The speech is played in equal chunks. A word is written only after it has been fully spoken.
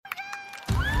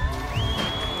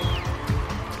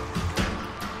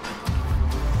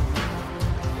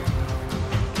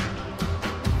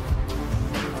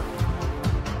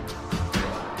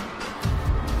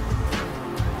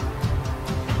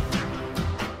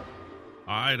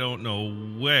I don't know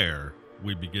where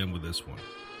we begin with this one.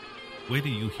 Wait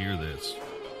till you hear this.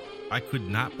 I could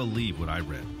not believe what I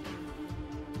read.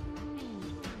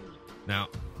 Now,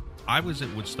 I was at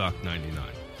Woodstock 99.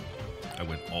 I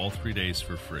went all 3 days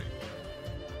for free.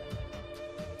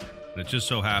 And it just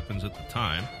so happens at the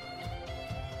time,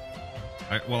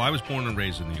 I was born and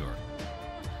raised in New York.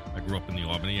 I grew up in the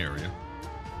Albany area.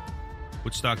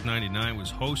 Woodstock 99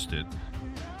 was hosted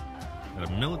at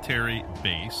a military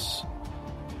base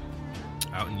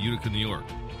out in Utica, New York.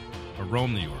 Or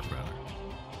Rome, New York, rather.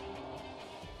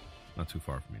 Not too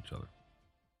far from each other.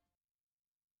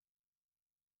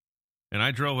 And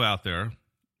I drove out there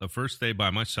the first day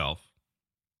by myself.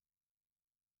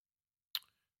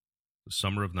 The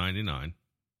summer of 99. It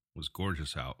was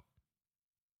gorgeous out.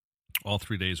 All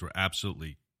 3 days were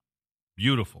absolutely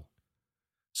beautiful.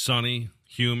 Sunny,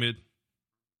 humid.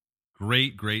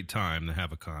 Great, great time to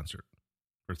have a concert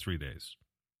for 3 days.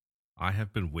 I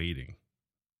have been waiting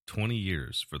 20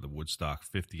 years for the Woodstock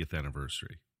 50th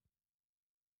anniversary.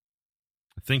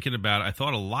 Thinking about it, I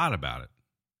thought a lot about it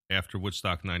after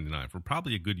Woodstock 99 for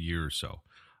probably a good year or so.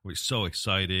 I was so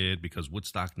excited because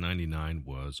Woodstock 99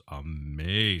 was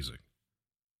amazing.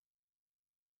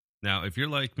 Now, if you're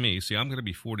like me, see, I'm going to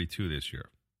be 42 this year.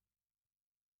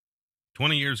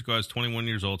 20 years ago, I was 21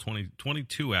 years old,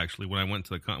 22 actually,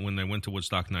 when they went to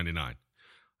Woodstock 99.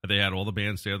 They had all the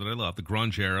bands there that I loved. The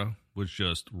grunge era was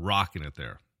just rocking it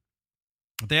there.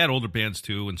 They had older bands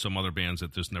too, and some other bands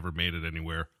that just never made it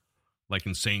anywhere, like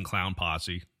Insane Clown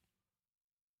Posse.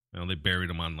 You know, they buried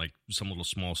them on like some little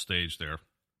small stage there.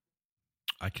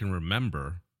 I can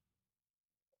remember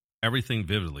everything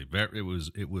vividly.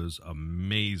 It was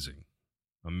amazing.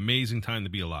 Amazing time to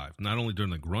be alive. Not only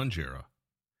during the grunge era,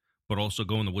 but also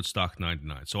going to Woodstock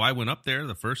 99. So I went up there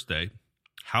the first day.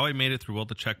 How I made it through all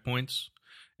the checkpoints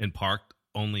and parked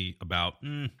only about,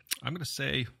 I'm going to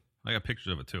say, I got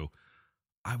pictures of it too.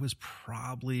 I was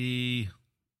probably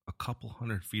a couple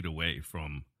 100 feet away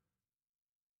from,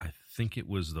 I think it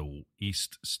was the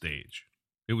east stage.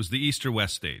 It was the east or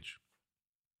west stage.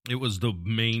 It was the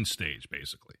main stage,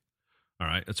 basically. All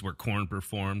right, that's where Korn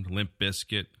performed, Limp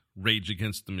Bizkit, Rage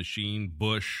Against the Machine,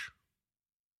 Bush,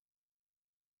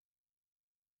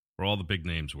 where all the big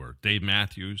names were. Dave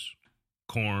Matthews,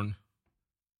 Korn.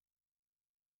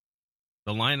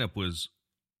 The lineup was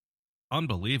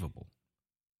unbelievable.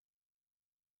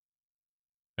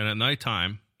 And at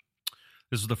nighttime,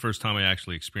 this is the first time I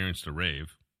actually experienced a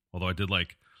rave, although I did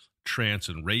like trance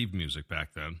and rave music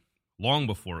back then, long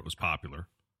before it was popular.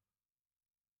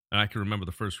 And I can remember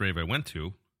the first rave I went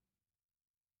to.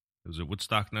 It was at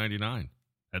Woodstock 99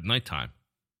 at nighttime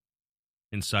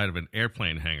inside of an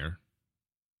airplane hangar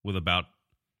with about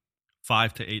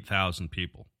 5,000 to 8,000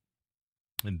 people.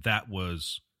 And that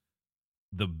was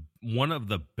one of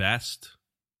the best,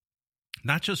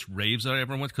 not just raves that I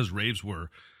ever went, because raves were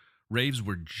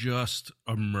just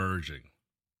emerging.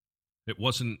 It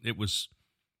was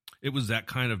that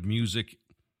kind of music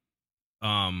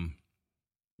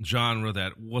genre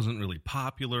that wasn't really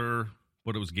popular,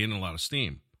 but it was gaining a lot of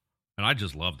steam. And I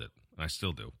just loved it. And I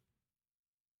still do.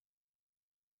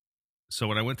 So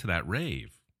when I went to that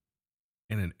rave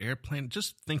in an airplane,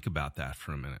 just think about that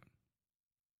for a minute.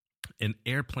 An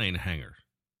airplane hangar,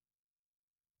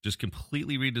 just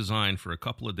completely redesigned for a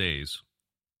couple of days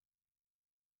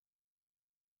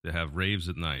to have raves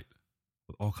at night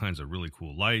with all kinds of really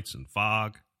cool lights and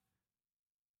fog.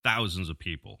 Thousands of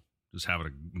people just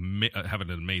having an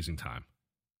amazing time.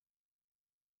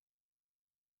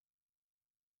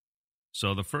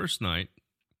 So the first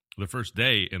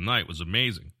day and night was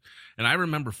amazing. And I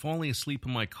remember falling asleep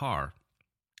in my car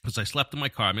because I slept in my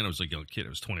car. I mean, I was a young kid. I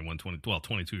was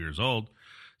 22 years old.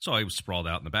 So I was sprawled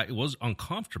out in the back. It was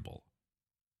uncomfortable,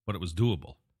 but it was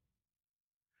doable.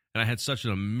 And I had such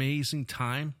an amazing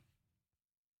time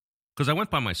because I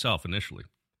went by myself initially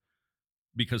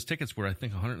because tickets were, I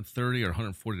think, $130 or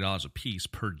 $140 a piece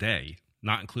per day,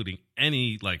 not including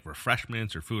any like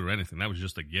refreshments or food or anything. That was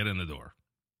just to get in the door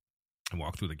and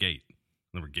walk through the gate.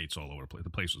 There were gates all over the place. The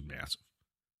place was massive.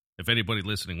 If anybody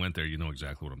listening went there, you know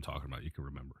exactly what I'm talking about. You can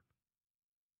remember.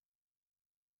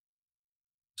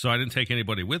 So I didn't take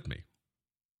anybody with me.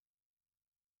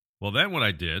 Well, then what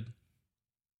I did,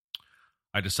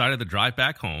 I decided to drive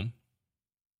back home,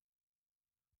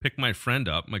 pick my friend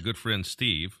up, my good friend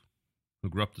Steve, who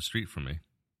grew up the street from me,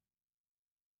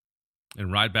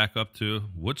 and ride back up to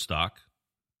Woodstock.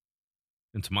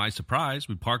 And to my surprise,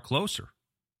 we parked closer.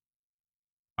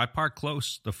 I parked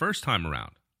close the first time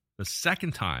around. The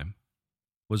second time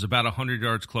was about 100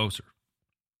 yards closer.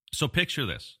 So picture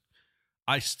this.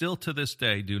 I still to this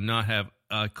day do not have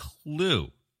a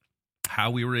clue how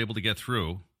we were able to get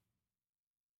through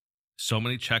so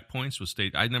many checkpoints with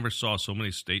state. I never saw so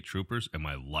many state troopers in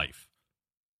my life.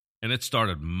 And it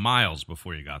started miles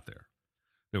before you got there.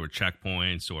 There were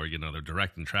checkpoints or, they're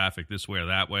directing traffic this way or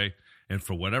that way. And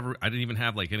for whatever, I didn't even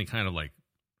have like any kind of like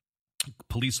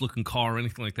police looking car or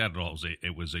anything like that at all.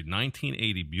 It was a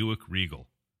 1980 Buick Regal.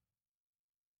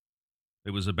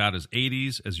 It was about as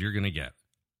 80s as you're going to get.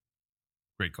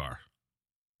 Great car.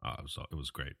 It was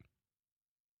great.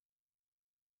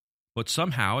 But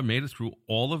somehow I made it through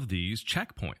all of these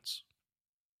checkpoints.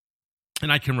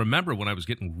 And I can remember when I was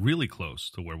getting really close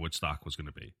to where Woodstock was going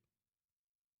to be.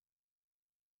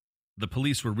 The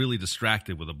police were really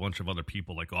distracted with a bunch of other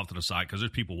people like off to the side because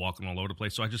there's people walking all over the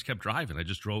place. So I just kept driving. I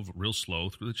just drove real slow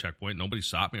through the checkpoint. Nobody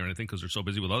stopped me or anything because they're so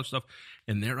busy with other stuff.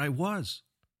 And there I was,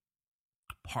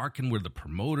 parking where the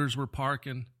promoters were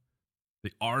parking,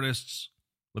 the artists,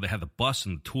 where they had the bus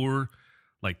and the tour,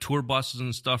 like tour buses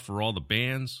and stuff for all the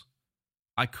bands.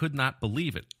 I could not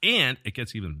believe it. And it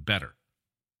gets even better.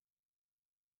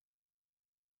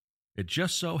 It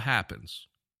just so happens,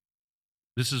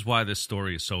 this is why this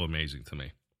story is so amazing to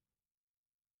me.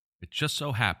 It just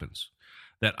so happens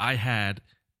that I had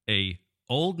a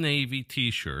Old Navy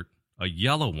t-shirt, a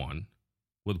yellow one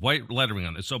with white lettering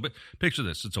on it. So picture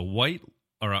this. It's a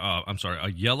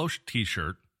yellow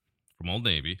t-shirt from Old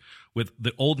Navy with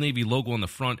the Old Navy logo on the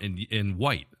front in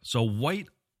white. So white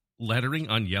lettering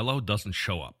on yellow doesn't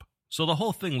show up. So the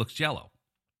whole thing looks yellow.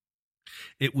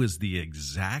 It was the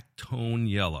exact tone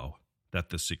yellow that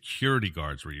the security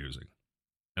guards were using.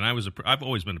 And I've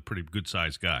always been a pretty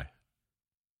good-sized guy.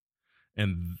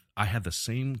 And I had the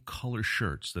same color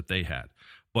shirts that they had.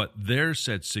 But theirs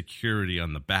said security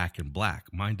on the back in black.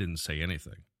 Mine didn't say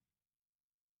anything.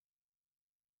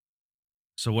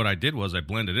 So what I did was I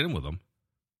blended in with them.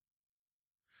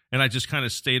 And I just kind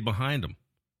of stayed behind them.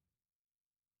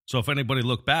 So if anybody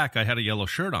looked back, I had a yellow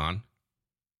shirt on.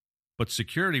 But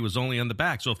security was only on the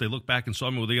back. So if they looked back and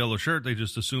saw me with a yellow shirt, they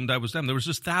just assumed I was them. There was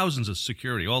just thousands of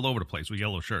security all over the place with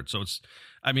yellow shirts. So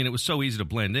it was so easy to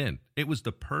blend in. It was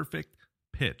the perfect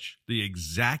pitch, the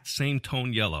exact same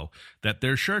tone yellow that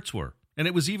their shirts were. And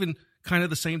it was even kind of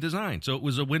the same design. So it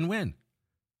was a win-win.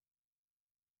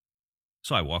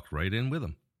 So I walked right in with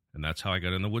them. And that's how I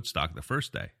got into Woodstock the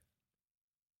first day.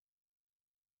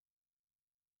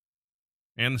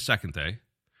 And the second day.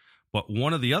 But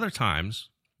one of the other times,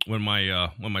 when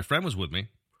my friend was with me,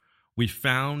 we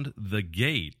found the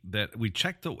gate that we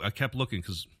checked. I kept looking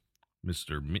because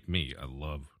I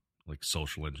love like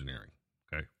social engineering.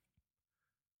 Okay,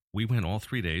 we went all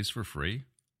 3 days for free.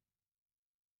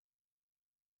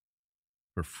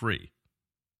 For free.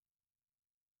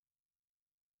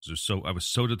 So I was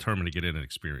so determined to get in and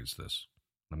experience this.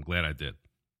 I'm glad I did.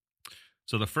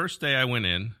 So the first day I went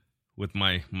in with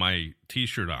my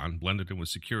t-shirt on, blended in with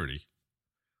security,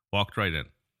 walked right in.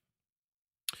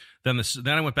 Then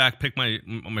I went back, picked my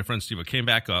friend Steve. I came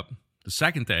back up. The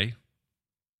second day,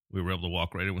 we were able to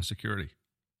walk right in with security.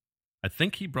 I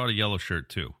think he brought a yellow shirt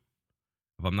too,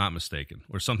 if I'm not mistaken,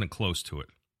 or something close to it.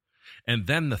 And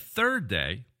then the third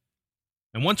day,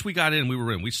 and once we got in, we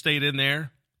were in. We stayed in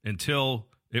there until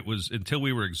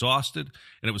we were exhausted,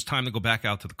 and it was time to go back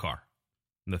out to the car.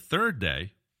 And the third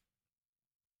day,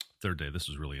 this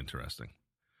was really interesting.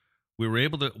 We were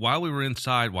able to, while we were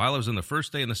inside, while I was in the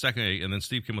first day and the second day, and then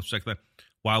Steve came up the second day,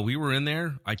 while we were in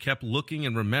there, I kept looking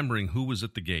and remembering who was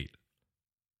at the gate.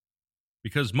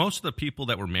 Because most of the people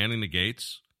that were manning the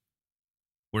gates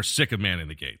were sick of manning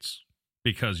the gates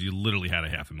because you literally had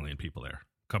 500,000 people there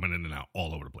coming in and out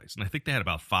all over the place. And I think they had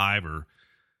about five or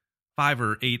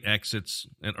 8 exits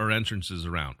or entrances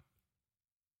around.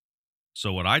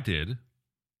 So what I did,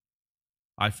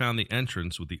 I found the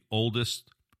entrance with the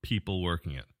oldest people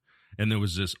working it. And there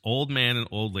was this old man and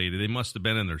old lady. They must have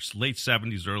been in their late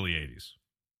 70s, early 80s.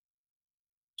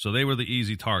 So they were the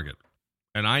easy target.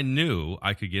 And I knew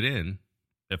I could get in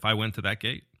if I went to that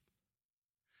gate.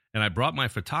 And I brought my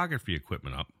photography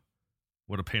equipment up.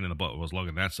 What a pain in the butt was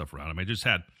lugging that stuff around. I mean, I just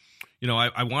had,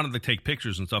 I wanted to take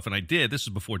pictures and stuff, and I did. This is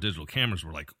before digital cameras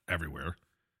were like everywhere.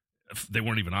 They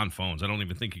weren't even on phones. I don't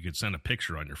even think you could send a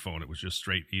picture on your phone. It was just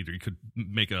straight either. You could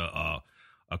make a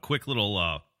quick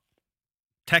little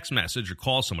text message or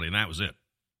call somebody, and that was it.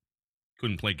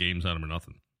 Couldn't play games on them or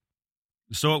nothing.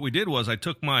 So what we did was I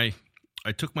took my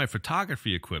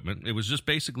photography equipment. It was just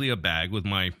basically a bag with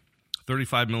my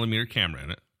 35 millimeter camera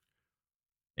in it,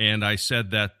 and I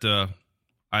said that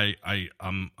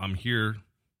I'm here.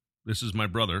 This is my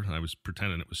brother. And I was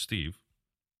pretending it was Steve,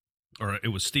 or it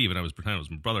was Steve, and I was pretending it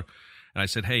was my brother. And I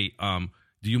said, "Hey,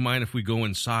 do you mind if we go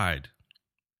inside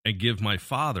and give my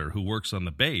father, who works on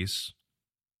the base,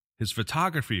 his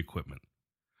photography equipment.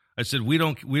 I said,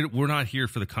 we're not here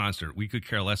for the concert. We could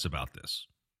care less about this.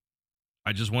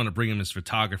 I just want to bring him his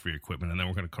photography equipment, and then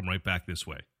we're going to come right back this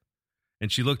way.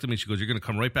 And she looked at me. She goes, you're going to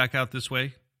come right back out this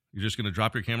way? You're just going to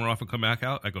drop your camera off and come back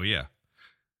out? I go, yeah.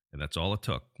 And that's all it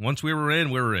took. Once we were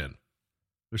in, we were in.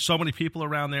 There's so many people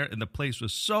around there, and the place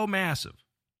was so massive.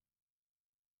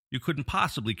 You couldn't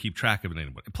possibly keep track of it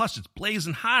anybody. Plus, it's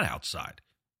blazing hot outside.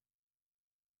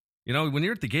 You know, when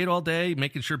you're at the gate all day,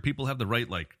 making sure people have the right,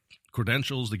 like,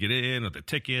 credentials to get in or the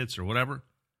tickets or whatever,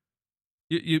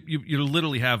 you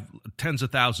literally have tens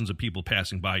of thousands of people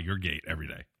passing by your gate every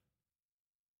day.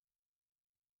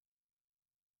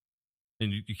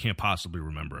 And you can't possibly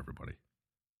remember everybody.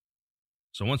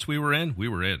 So once we were in, we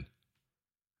were in.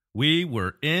 We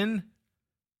were in,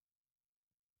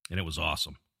 and it was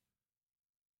awesome.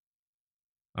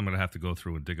 I'm going to have to go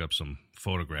through and dig up some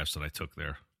photographs that I took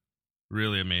there.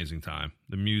 Really amazing time.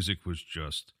 The music was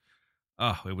just,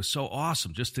 it was so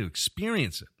awesome just to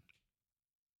experience it.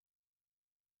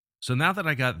 So now that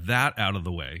I got that out of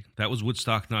the way, that was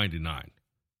Woodstock 99.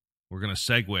 We're going to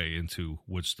segue into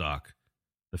Woodstock,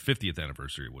 the 50th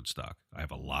anniversary of Woodstock. I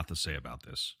have a lot to say about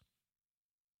this.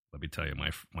 Let me tell you,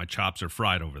 my chops are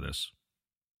fried over this.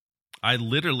 I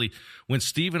literally, when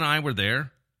Steve and I were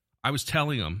there, I was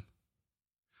telling him,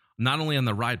 not only on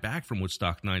the ride back from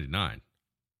Woodstock 99,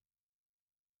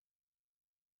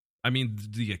 I mean,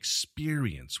 the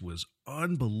experience was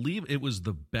unbelievable. It was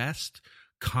the best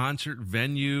concert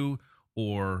venue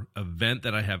or event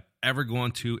that I have ever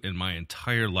gone to in my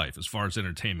entire life as far as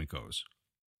entertainment goes.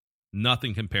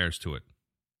 Nothing compares to it.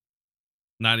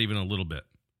 Not even a little bit.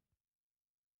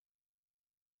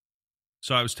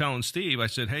 So I was telling Steve, I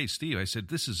said, hey, Steve, I said,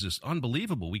 this is just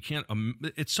unbelievable. We can't,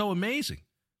 it's so amazing.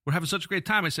 We're having such a great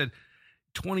time. I said,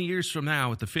 20 years from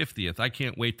now at the 50th, I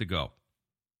can't wait to go.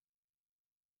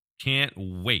 Can't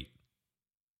wait.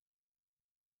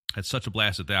 Had such a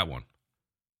blast at that one.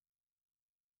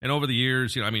 And over the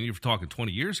years, you know, I mean, you're talking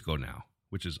 20 years ago now,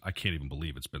 which is, I can't even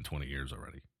believe it's been 20 years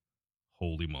already.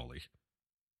 Holy moly.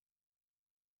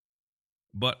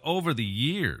 But over the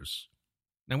years,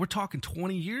 now we're talking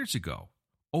 20 years ago.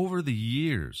 Over the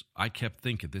years, I kept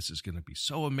thinking this is going to be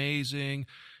so amazing.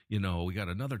 You know, we got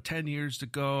another 10 years to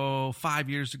go, 5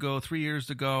 years to go, 3 years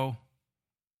to go.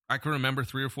 I can remember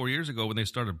 3 or 4 years ago when they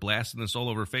started blasting this all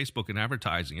over Facebook and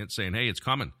advertising it, saying, hey, it's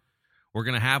coming. We're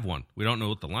going to have one. We don't know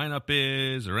what the lineup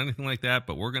is or anything like that,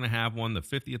 but we're going to have one. The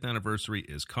 50th anniversary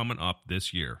is coming up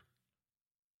this year.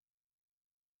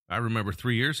 I remember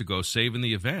 3 years ago saving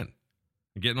the event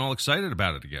and getting all excited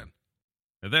about it again.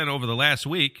 And then over the last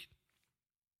week,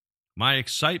 my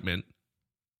excitement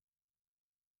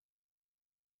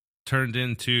turned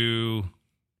into,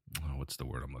 what's the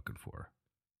word I'm looking for?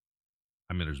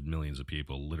 I mean, there's millions of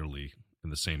people literally in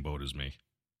the same boat as me.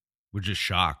 We're just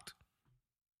shocked.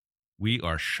 We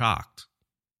are shocked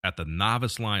at the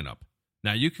novice lineup.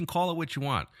 Now, you can call it what you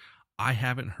want. I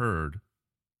haven't heard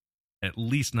at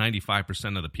least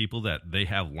 95% of the people that they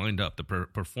have lined up to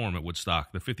perform at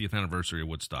Woodstock, the 50th anniversary of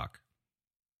Woodstock.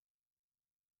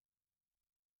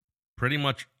 Pretty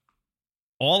much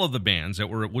all of the bands that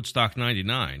were at Woodstock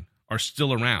 99 are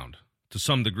still around to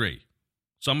some degree.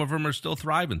 Some of them are still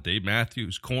thriving. Dave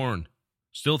Matthews, Korn,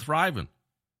 still thriving.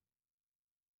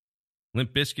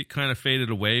 Limp Bizkit kind of faded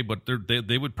away, but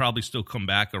they would probably still come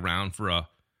back around for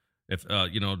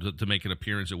to make an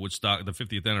appearance at Woodstock, the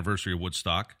 50th anniversary of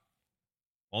Woodstock.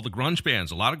 All the grunge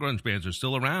bands, a lot of grunge bands are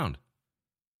still around.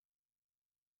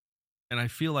 And I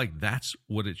feel like that's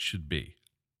what it should be.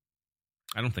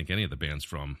 I don't think any of the bands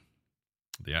from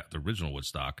the original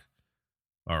Woodstock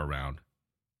are around.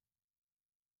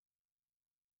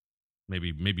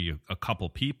 Maybe a couple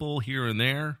people here and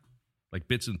there, like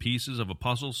bits and pieces of a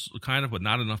puzzle, kind of, but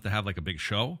not enough to have like a big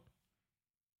show.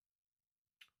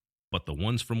 But the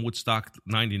ones from Woodstock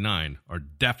 99 are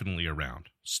definitely around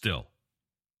still.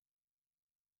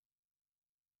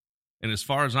 And as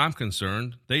far as I'm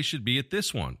concerned, they should be at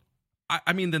this one.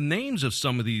 I mean, the names of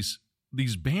some of these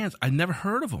bands, I never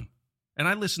heard of them. And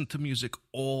I listen to music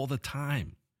all the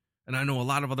time. And I know a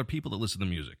lot of other people that listen to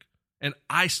music. And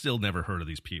I still never heard of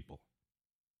these people.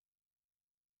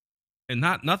 And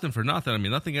nothing for nothing. I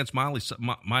mean, nothing against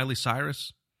Miley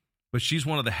Cyrus, but she's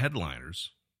one of the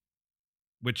headliners,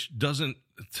 which doesn't,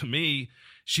 to me,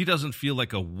 she doesn't feel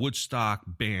like a Woodstock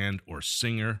band or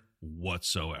singer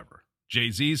whatsoever.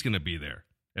 Jay-Z's going to be there.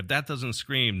 If that doesn't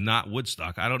scream not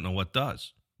Woodstock, I don't know what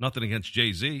does. Nothing against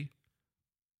Jay-Z.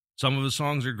 Some of his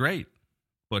songs are great,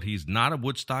 but he's not a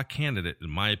Woodstock candidate, in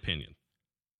my opinion.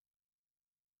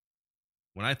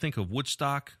 When I think of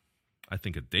Woodstock, I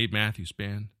think of Dave Matthews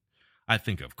Band. I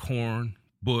think of Korn,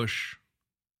 Bush,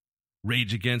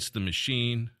 Rage Against the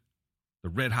Machine, the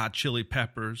Red Hot Chili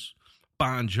Peppers,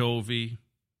 Bon Jovi,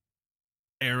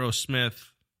 Aerosmith.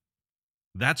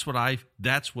 That's what I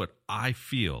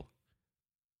feel.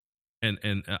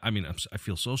 And I mean, I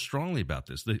feel so strongly about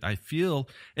this. I feel,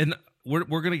 and we're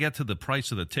going to get to the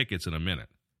price of the tickets in a minute.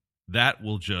 That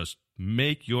will just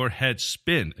make your head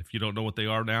spin if you don't know what they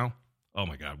are now. Oh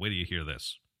my God, wait till you hear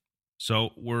this. So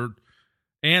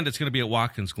and it's going to be at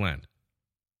Watkins Glen.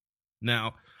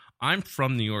 Now, I'm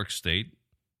from New York State.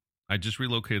 I just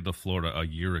relocated to Florida a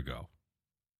year ago.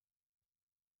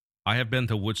 I have been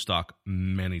to Woodstock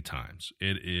many times.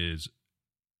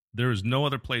 There is no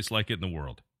other place like it in the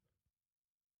world.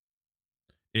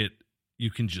 You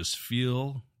can just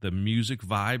feel the music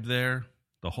vibe there.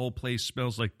 The whole place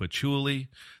smells like patchouli.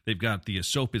 They've got the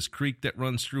Esopus Creek that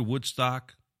runs through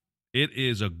Woodstock. It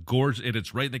is a gorgeous, and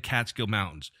it's right in the Catskill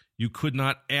Mountains. You could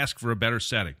not ask for a better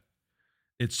setting.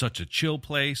 It's such a chill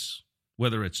place,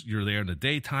 whether you're there in the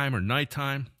daytime or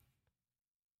nighttime.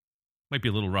 Might be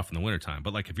a little rough in the wintertime,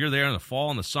 but like if you're there in the fall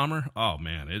and the summer, oh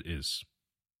man, it's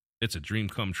a dream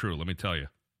come true, let me tell you.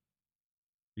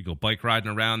 You go bike riding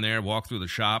around there, walk through the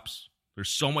shops. There's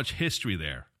so much history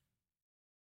there.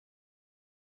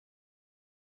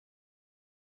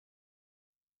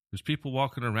 There's people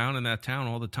walking around in that town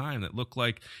all the time that look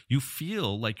like you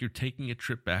feel like you're taking a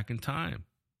trip back in time.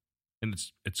 And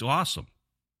it's awesome.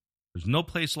 There's no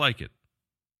place like it.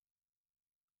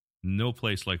 No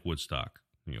place like Woodstock,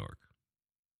 New York.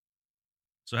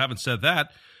 So having said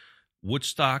that,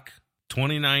 Woodstock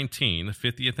 2019, the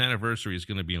 50th anniversary, is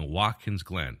going to be in Watkins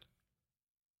Glen.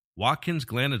 Watkins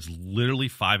Glen is literally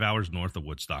 5 hours north of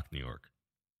Woodstock, New York.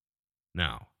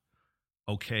 Now,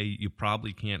 okay, you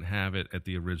probably can't have it at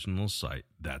the original site.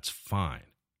 That's fine.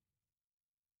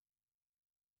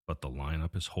 But the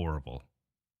lineup is horrible.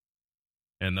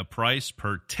 And the price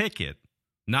per ticket,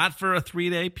 not for a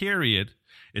 3-day period,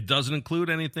 it doesn't include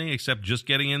anything except just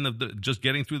getting just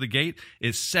getting through the gate,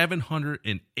 is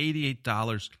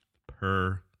 $788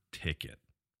 per ticket.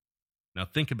 Now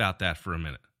think about that for a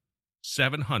minute.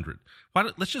 $700.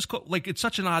 Let's just call, like, it's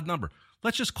such an odd number.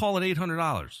 Let's just call it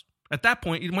 $800. At that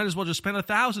point, you might as well just spend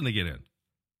 $1,000 to get in.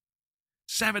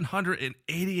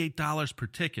 $788 per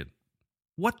ticket.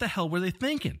 What the hell were they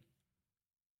thinking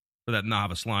for that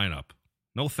novice lineup?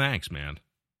 No thanks, man.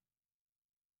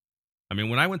 I mean,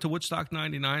 when I went to Woodstock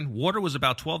 99, water was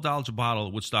about $12 a bottle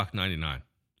at Woodstock 99.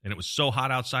 And it was so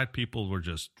hot outside, people were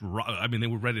they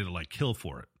were ready to like kill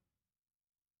for it.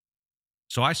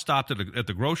 So I stopped at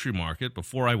the grocery market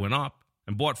before I went up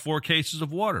and bought 4 cases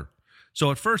of water. So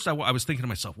at first I was thinking to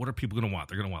myself, what are people going to want?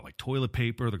 They're going to want like toilet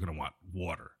paper. They're going to want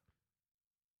water.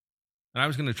 And I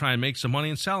was going to try and make some money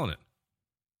in selling it.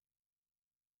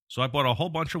 So I bought a whole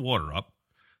bunch of water up,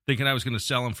 thinking I was going to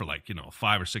sell them for like, $5 or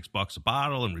 $6 a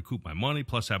bottle and recoup my money,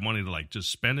 plus have money to like just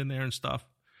spend in there and stuff.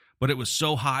 But it was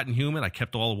so hot and humid, I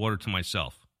kept all the water to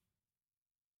myself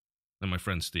and my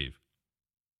friend Steve.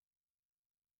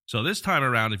 So this time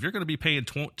around, if you're going to be paying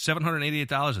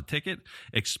 $788 a ticket,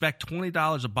 expect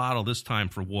 $20 a bottle this time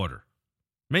for water.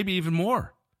 Maybe even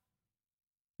more.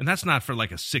 And that's not for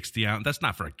like a 60 ounce. That's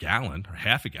not for a gallon or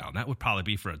half a gallon. That would probably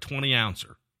be for a 20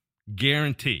 ouncer.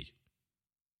 Guarantee.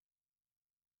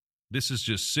 This is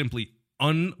just simply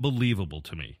unbelievable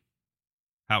to me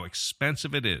how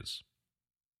expensive it is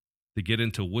to get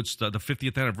into Woodstock, the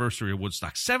 50th anniversary of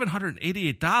Woodstock.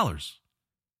 $788.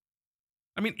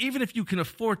 I mean, even if you can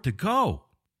afford to go,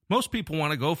 most people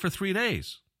want to go for 3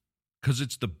 days because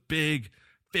it's the big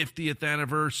 50th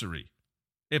anniversary.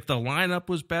 If the lineup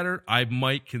was better, I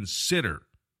might consider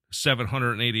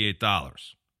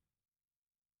 $788.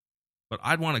 But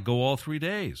I'd want to go all 3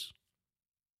 days.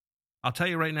 I'll tell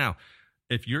you right now,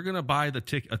 if you're going to buy a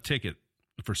ticket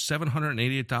for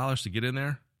 $788 to get in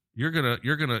there, you're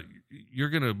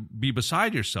gonna be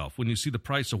beside yourself when you see the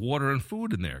price of water and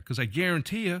food in there. Because I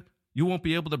guarantee you won't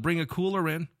be able to bring a cooler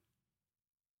in.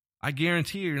 I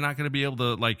guarantee you're not going to be able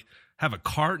to like have a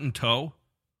cart in tow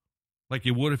like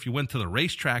you would if you went to the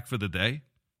racetrack for the day.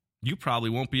 You probably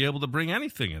won't be able to bring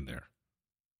anything in there.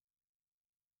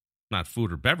 Not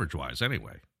food or beverage wise,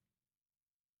 anyway.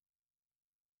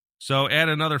 So add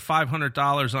another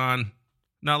 $500 on.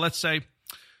 Now let's say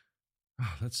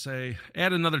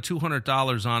add another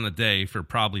 $200 on a day for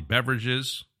probably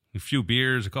beverages, a few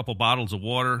beers, a couple bottles of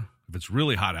water. If it's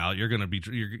really hot out,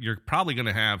 you're probably going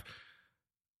to have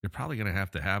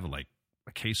to have like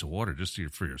a case of water just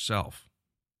for yourself.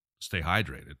 Stay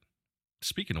hydrated.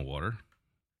 Speaking of water,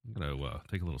 I'm going to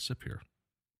take a little sip here.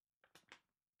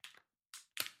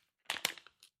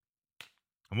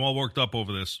 I'm all worked up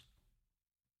over this.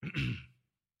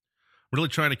 Really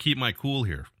trying to keep my cool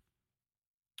here.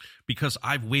 because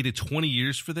I've waited 20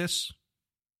 years for this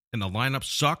and the lineup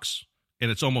sucks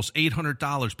and it's almost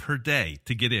 $800 per day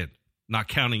to get in, not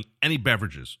counting any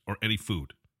beverages or any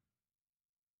food.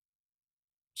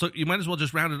 So you might as well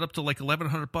just round it up to like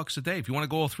 $1,100 a day. If you want to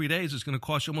go all 3 days, it's going to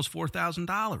cost you almost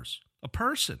 $4,000 a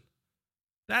person.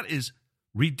 That is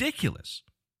ridiculous.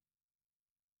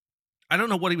 I don't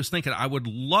know what he was thinking. I would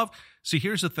love... See,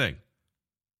 here's the thing.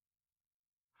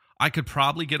 I could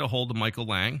probably get a hold of Michael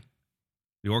Lang,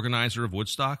 the organizer of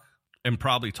Woodstock, and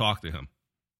probably talk to him.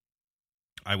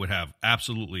 I would have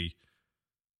absolutely...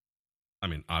 I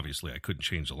mean, obviously, I couldn't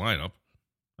change the lineup.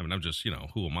 I mean, I'm just,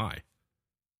 who am I?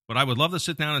 But I would love to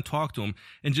sit down and talk to him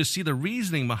and just see the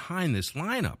reasoning behind this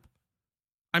lineup.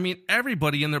 I mean,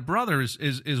 everybody and their brother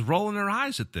is rolling their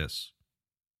eyes at this.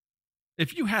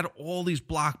 If you had all these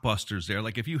blockbusters there,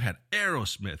 like if you had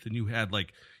Aerosmith and you had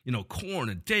like, Korn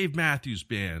and Dave Matthews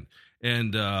Band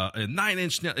and 9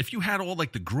 Inch Nails, if you had all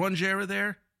like the grunge era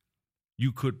there,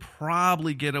 you could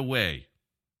probably get away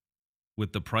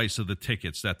with the price of the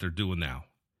tickets that they're doing now.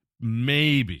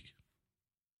 Maybe.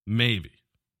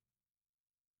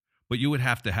 But you would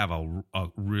have to have a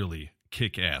really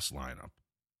kick-ass lineup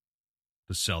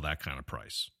to sell that kind of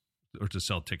price or to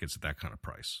sell tickets at that kind of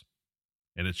price.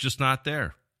 And it's just not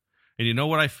there. And you know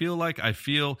what I feel like? I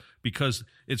feel because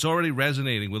it's already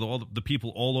resonating with all the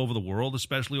people all over the world,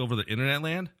 especially over the internet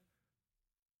land.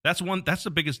 That's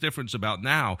the biggest difference about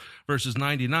now versus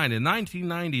 99. In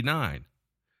 1999,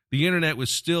 the internet was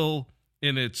still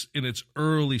in its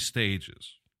early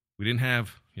stages. We didn't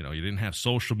have, you didn't have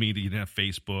social media, you didn't have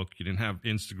Facebook, you didn't have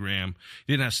Instagram,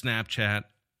 you didn't have Snapchat.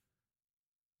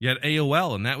 You had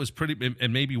AOL, and that was pretty,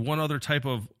 and maybe one other type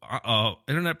of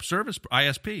internet service,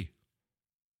 ISP.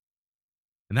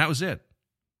 And that was it.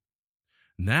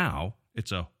 Now,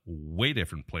 it's a way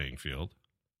different playing field.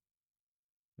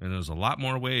 And there's a lot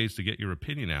more ways to get your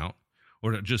opinion out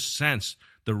or to just sense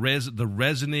the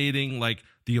resonating, like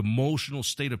the emotional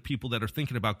state of people that are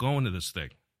thinking about going to this thing.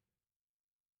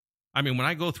 I mean, when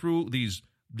I go through these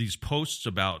posts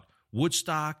about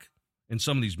Woodstock and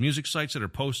some of these music sites that are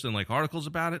posting like articles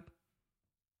about it,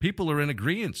 people are in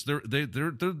agreement.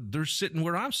 They're sitting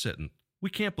where I'm sitting. We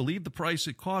can't believe the price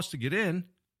it costs to get in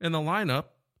and the lineup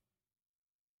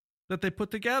that they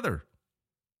put together.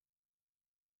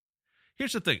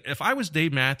 Here's the thing. If I was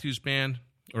Dave Matthews Band,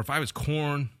 or if I was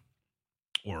Korn,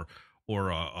 or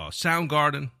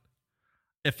Soundgarden,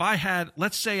 if I had,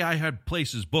 let's say I had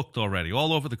places booked already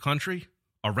all over the country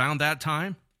around that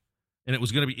time, and it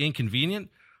was going to be inconvenient,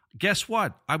 guess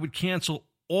what? I would cancel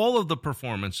all of the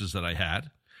performances that I had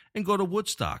and go to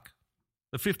Woodstock,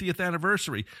 the 50th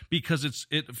anniversary, because it's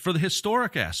for the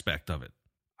historic aspect of it.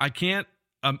 I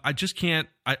just can't.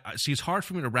 I see. It's hard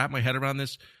for me to wrap my head around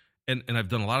this, and I've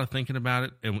done a lot of thinking about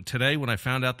it. And today, when I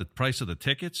found out the price of the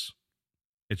tickets,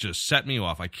 it just set me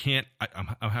off. I can't.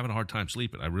 I'm having a hard time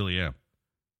sleeping. I really am.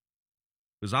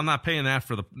 Because I'm not paying that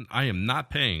I am not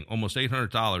paying almost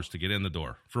 $800 to get in the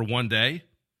door for one day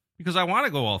because I want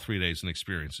to go all 3 days and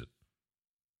experience it.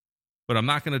 But I'm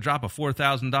not going to drop a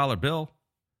 $4,000 bill.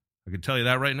 I can tell you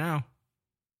that right now.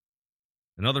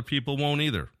 And other people won't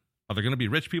either. Are there going to be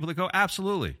rich people that go?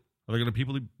 Absolutely. Are there going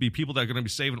to be people that are going to be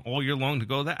saving all year long to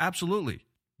go there? Absolutely.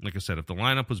 Like I said, if the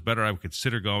lineup was better, I would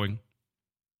consider going.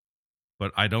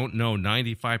 But I don't know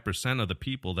 95% of the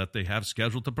people that they have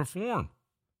scheduled to perform.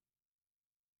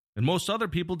 And most other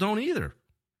people don't either.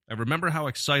 I remember how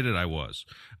excited I was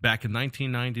back in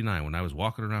 1999 when I was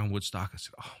walking around Woodstock. I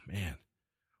said, oh, man,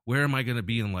 where am I going to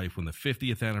be in life when the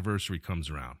 50th anniversary comes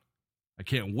around? I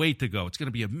can't wait to go. It's going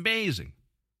to be amazing.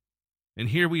 And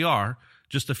here we are,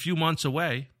 just a few months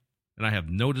away, and I have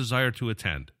no desire to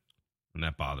attend. And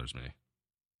that bothers me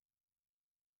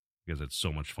because it's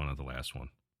so much fun at the last one.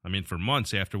 I mean, for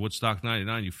months after Woodstock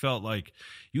 99, you felt like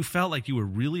you were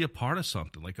really a part of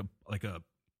something, like a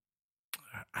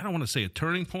I don't want to say a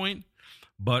turning point,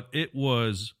 but it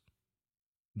was.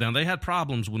 Now they had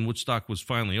problems when Woodstock was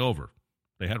finally over.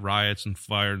 They had riots and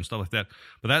fire and stuff like that.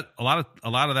 But that a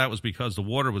lot of that was because the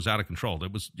water was out of control.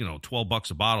 It was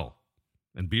 $12 a bottle,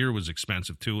 and beer was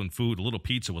expensive too, and food. A little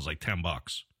pizza was like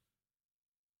 $10,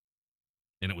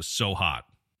 and it was so hot.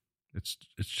 It's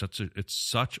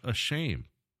such a shame.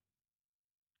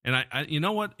 And I you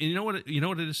know what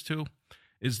it is too,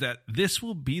 is that this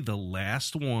will be the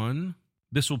last one.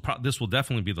 This will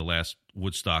definitely be the last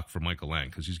Woodstock for Michael Lang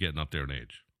because he's getting up there in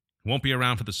age. He won't be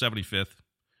around for the 75th.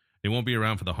 He won't be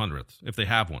around for the 100th if they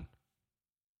have one.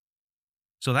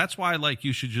 So that's why,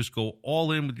 you should just go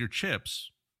all in with your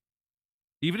chips,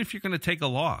 even if you're going to take a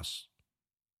loss.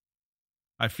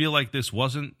 I feel like this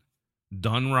wasn't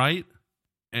done right,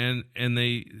 and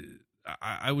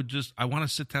I want to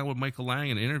sit down with Michael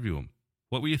Lang and interview him.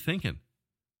 What were you thinking?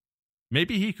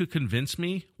 Maybe he could convince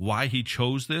me why he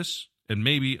chose this, and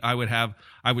maybe I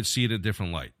would see it in a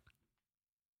different light.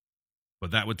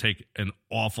 But that would take an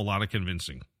awful lot of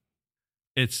convincing.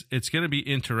 It's going to be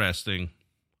interesting.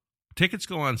 Tickets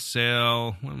go on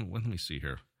sale. Let me see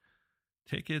here.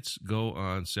 Tickets go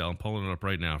on sale. I'm pulling it up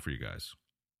right now for you guys.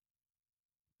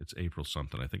 It's April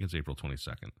something. I think it's April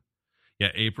 22nd. Yeah,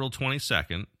 April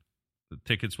 22nd. The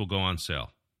tickets will go on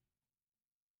sale.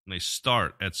 And they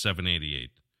start at $788.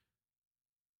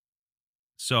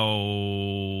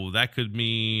 So that could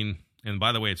mean, and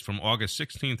by the way, it's from August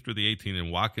 16th through the 18th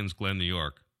in Watkins Glen, New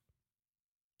York.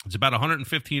 It's about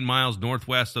 115 miles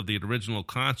northwest of the original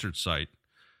concert site.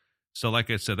 So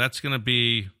like I said, that's going to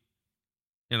be,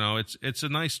 it's a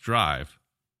nice drive.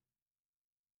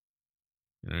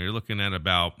 You're looking at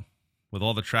about, with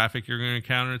all the traffic you're going to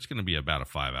encounter, it's going to be about a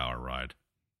 5-hour ride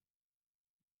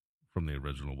from the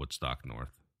original Woodstock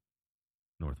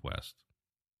northwest.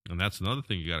 And that's another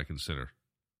thing you got to consider.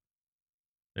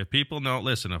 If people know,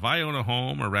 listen, if I own a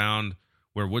home around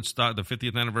where Woodstock, the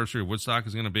 50th anniversary of Woodstock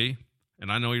is going to be,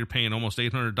 and I know you're paying almost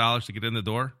 $800 to get in the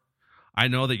door, I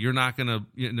know that you're not going to,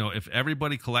 if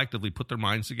everybody collectively put their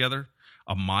minds together,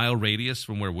 a mile radius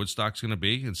from where Woodstock's going to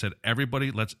be, and said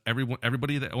everybody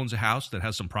that owns a house that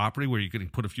has some property where you can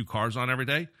put a few cars on every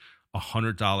day,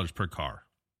 $100 per car.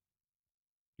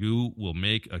 You will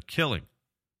make a killing.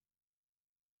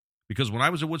 Because when I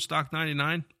was at Woodstock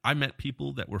 99, I met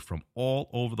people that were from all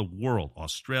over the world.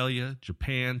 Australia,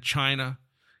 Japan, China,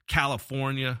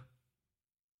 California,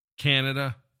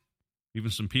 Canada,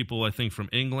 even some people, I think, from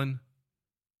England.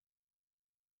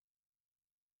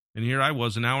 And here I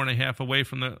was an hour and a half away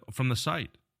from the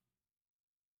site.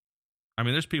 I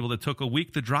mean, there's people that took a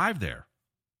week to drive there.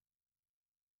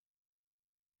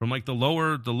 From like the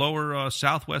lower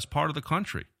southwest part of the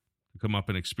country to come up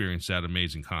and experience that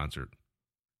amazing concert.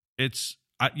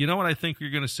 You know what I think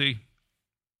you're going to see?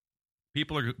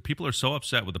 People are so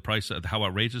upset with the price of how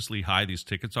outrageously high these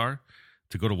tickets are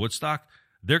to go to Woodstock.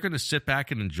 They're going to sit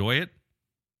back and enjoy it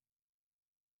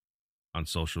on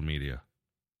social media.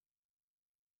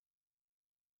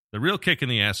 The real kick in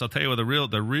the ass, I'll tell you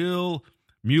what, the real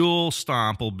mule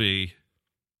stomp will be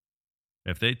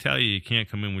if they tell you can't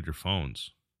come in with your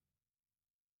phones.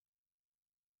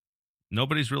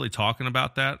 Nobody's really talking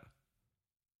about that.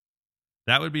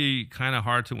 That would be kind of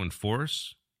hard to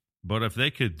enforce, but if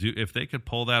they could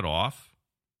pull that off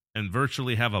and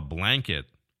virtually have a blanket,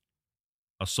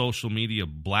 a social media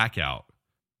blackout,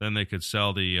 then they could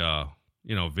sell the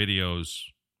videos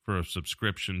for a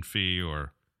subscription fee,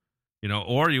 or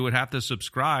you would have to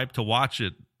subscribe to watch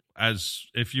it as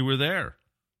if you were there.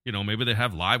 Maybe they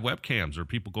have live webcams or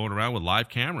people going around with live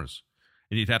cameras,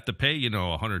 and you'd have to pay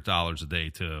 $100 a day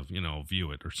to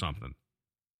view it or something.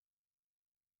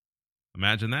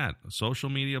 Imagine that. A social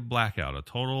media blackout. A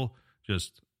total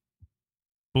just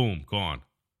boom, gone.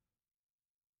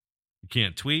 You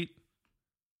can't tweet.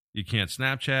 You can't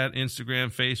Snapchat, Instagram,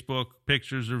 Facebook,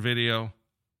 pictures or video,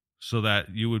 so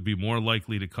that you would be more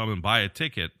likely to come and buy a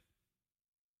ticket,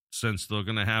 since they're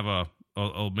going to have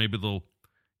maybe they'll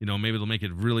make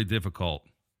it really difficult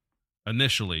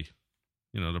initially,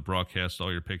 to broadcast all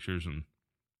your pictures and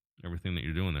everything that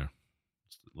you're doing there.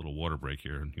 It's a little water break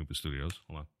here in Huba Studios.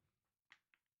 Hold on.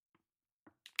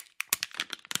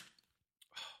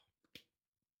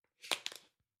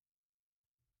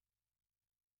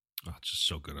 Oh, it's just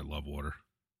so good. I love water.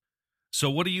 So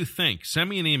what do you think?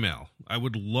 Send me an email. I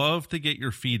would love to get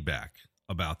your feedback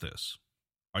about this.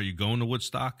 Are you going to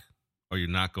Woodstock? Or you're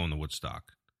not going to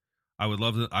Woodstock? I would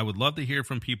love to hear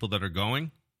from people that are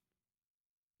going,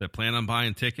 that plan on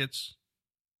buying tickets.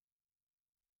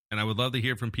 And I would love to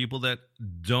hear from people that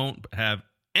don't have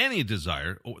any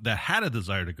desire, or that had a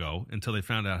desire to go until they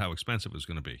found out how expensive it was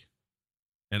going to be.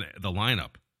 And the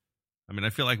lineup. I mean,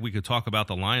 I feel like we could talk about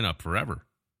the lineup forever.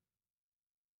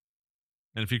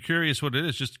 And if you're curious what it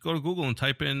is, just go to Google and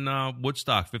type in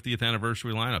Woodstock 50th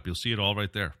anniversary lineup. You'll see it all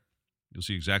right there. You'll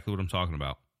see exactly what I'm talking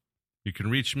about. You can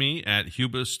reach me at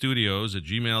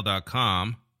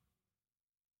hubastudios@gmail.com,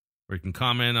 or you can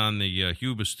comment on the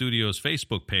Huba Studios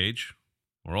Facebook page,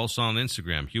 or also on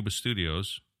Instagram, Huba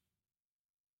Studios,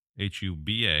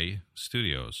 HUBA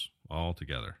Studios, all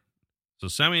together. So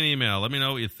send me an email. Let me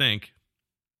know what you think.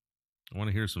 I want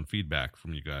to hear some feedback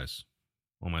from you guys,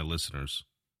 all my listeners.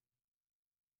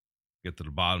 Get to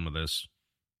the bottom of this.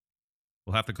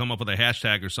 We'll have to come up with a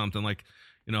hashtag or something like,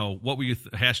 what were you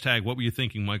hashtag? What were you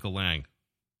thinking, Michael Lang?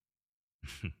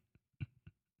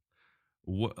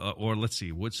 Or let's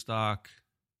see, Woodstock,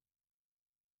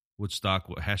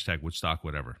 hashtag Woodstock,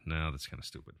 whatever. No, that's kind of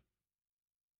stupid.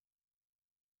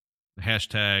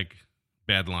 Hashtag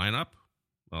bad lineup.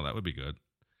 Well, that would be good.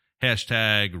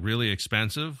 Hashtag really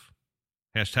expensive.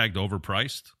 Hashtag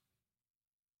overpriced.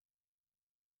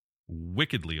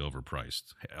 Wickedly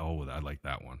overpriced. Oh, I like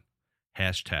that one.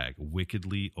 Hashtag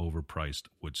wickedly overpriced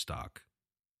Woodstock.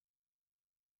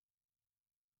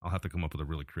 I'll have to come up with a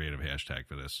really creative hashtag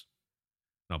for this.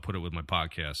 I'll put it with my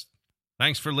podcast.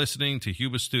 Thanks for listening to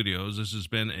Huba Studios. This has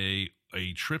been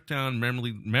a trip down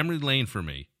memory lane for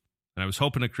me. And I was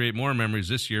hoping to create more memories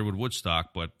this year with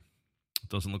Woodstock, but it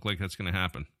doesn't look like that's going to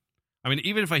happen. I mean,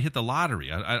 even if I hit the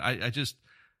lottery, I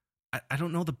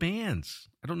don't know the bands.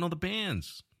 I don't know the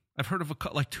bands. I've heard of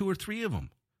like 2 or 3 of them.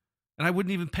 And I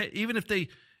wouldn't even pay, even if they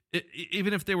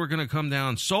were going to come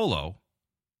down solo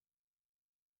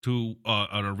to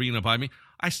an arena by me,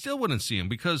 I still wouldn't see them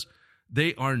because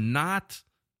they are not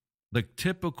the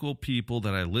typical people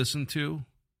that I listen to.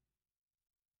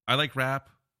 I like rap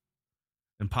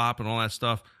and pop and all that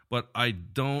stuff, but I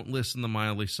don't listen to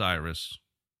Miley Cyrus.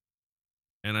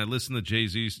 And I listen to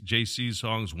Jay-Z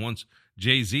songs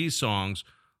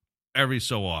every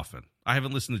so often. I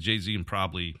haven't listened to Jay-Z in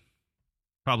probably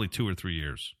 2 or 3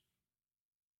 years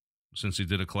since he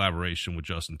did a collaboration with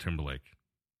Justin Timberlake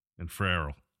and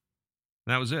Pharrell.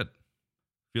 And that was it.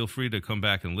 Feel free to come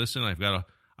back and listen. With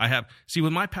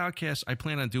my podcast, I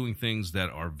plan on doing things that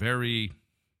are very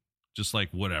just like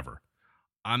whatever.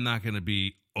 I'm not going to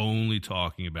be only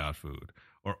talking about food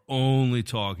or only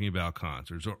talking about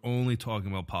concerts or only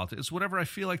talking about politics. It's whatever I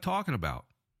feel like talking about.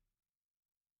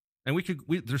 And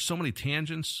there's so many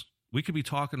tangents. We could be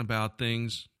talking about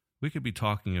things. We could be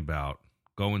talking about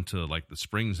going to like the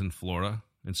springs in Florida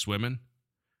and swimming.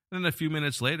 And then a few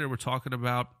minutes later, we're talking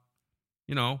about,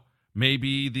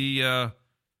 maybe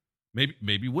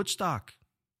maybe Woodstock.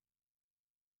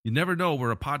 You never know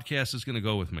where a podcast is going to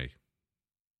go with me.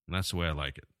 And that's the way I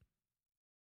like it.